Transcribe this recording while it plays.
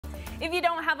If you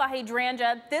don't have a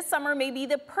hydrangea, this summer may be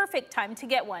the perfect time to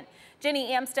get one.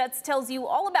 Jenny Amstutz tells you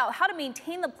all about how to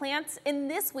maintain the plants in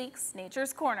this week's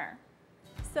Nature's Corner.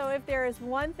 So if there is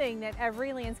one thing that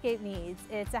every landscape needs,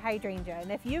 it's a hydrangea.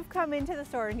 And if you've come into the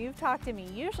store and you've talked to me,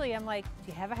 usually I'm like,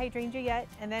 do you have a hydrangea yet?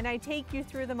 And then I take you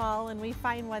through them all and we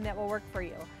find one that will work for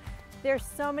you. There's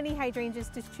so many hydrangeas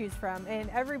to choose from and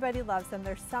everybody loves them.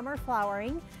 They're summer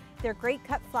flowering. They're great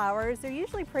cut flowers. They're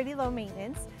usually pretty low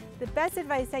maintenance. The best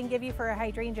advice I can give you for a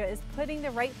hydrangea is putting the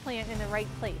right plant in the right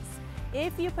place.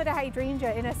 If you put a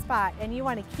hydrangea in a spot and you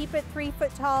want to keep it 3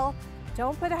 foot tall,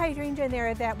 don't put a hydrangea in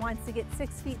there that wants to get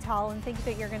 6 feet tall and think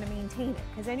that you're going to maintain it,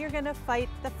 because then you're going to fight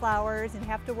the flowers and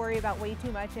have to worry about way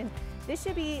too much. And this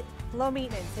should be low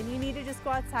maintenance and you need to just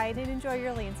go outside and enjoy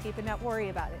your landscape and not worry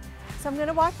about it. So I'm going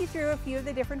to walk you through a few of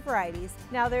the different varieties.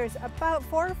 Now there's about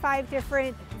 4 or 5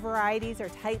 different varieties or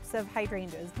types of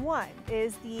hydrangeas. One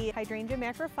is the hydrangea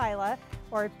macrophylla,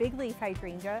 or big leaf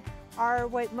hydrangea, are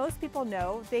what most people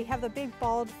know. They have the big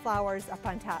bald flowers up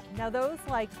on top. Now those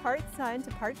like part sun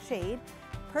to part shade.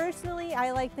 Personally,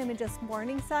 I like them in just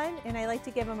morning sun, and I like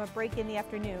to give them a break in the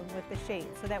afternoon with the shade,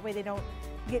 so that way they don't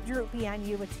get droopy on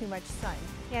you with too much sun.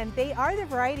 And they are the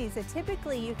varieties that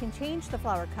typically you can change the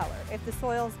flower color. If the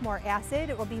soil is more acid,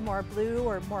 it will be more blue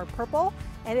or more purple.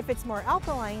 And if it's more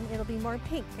alkaline, it'll be more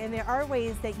pink. And there are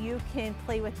ways that you can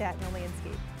play with that in the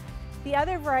landscape. The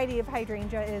other variety of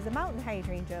hydrangea is a mountain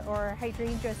hydrangea, or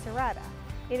hydrangea serrata.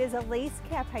 It is a lace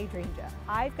cap hydrangea.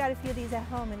 I've got a few of these at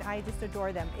home and I just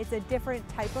adore them. It's a different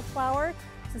type of flower,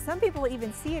 so some people will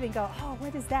even see it and go, oh,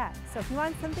 what is that? So if you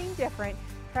want something different,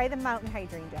 try the mountain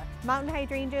hydrangea. Mountain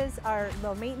hydrangeas are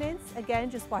low maintenance. Again,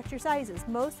 just watch your sizes.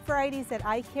 Most varieties that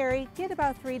I carry get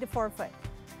about 3 to 4 foot.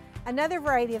 Another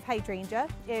variety of hydrangea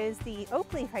is the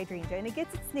oak leaf hydrangea, and it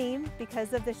gets its name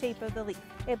because of the shape of the leaf.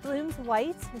 It blooms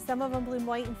white, and some of them bloom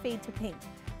white and fade to pink.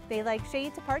 They like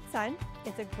shade to part sun.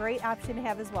 It's a great option to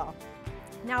have as well.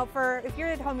 Now if you're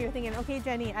at home, you're thinking, okay,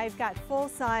 Jenny, I've got full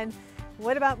sun.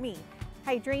 What about me?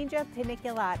 Hydrangea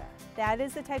paniculata. That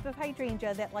is the type of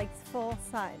hydrangea that likes full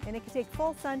sun, and it can take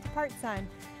full sun to part sun,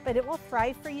 but it will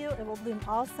thrive for you. It will bloom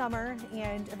all summer,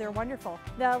 and they're wonderful.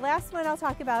 The last one I'll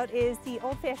talk about is the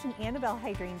old-fashioned Annabelle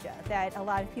hydrangea that a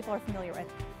lot of people are familiar with.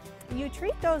 You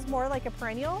treat those more like a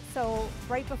perennial, so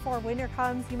right before winter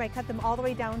comes, you might cut them all the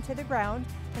way down to the ground,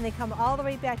 and they come all the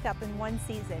way back up in one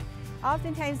season.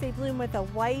 Oftentimes they bloom with a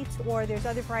white, or there's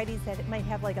other varieties that it might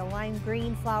have like a lime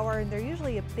green flower, and they're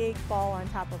usually a big ball on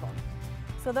top of them.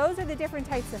 So those are the different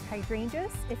types of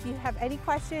hydrangeas. If you have any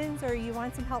questions or you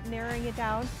want some help narrowing it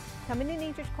down, come into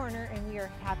Nature's Corner and we are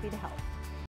happy to help.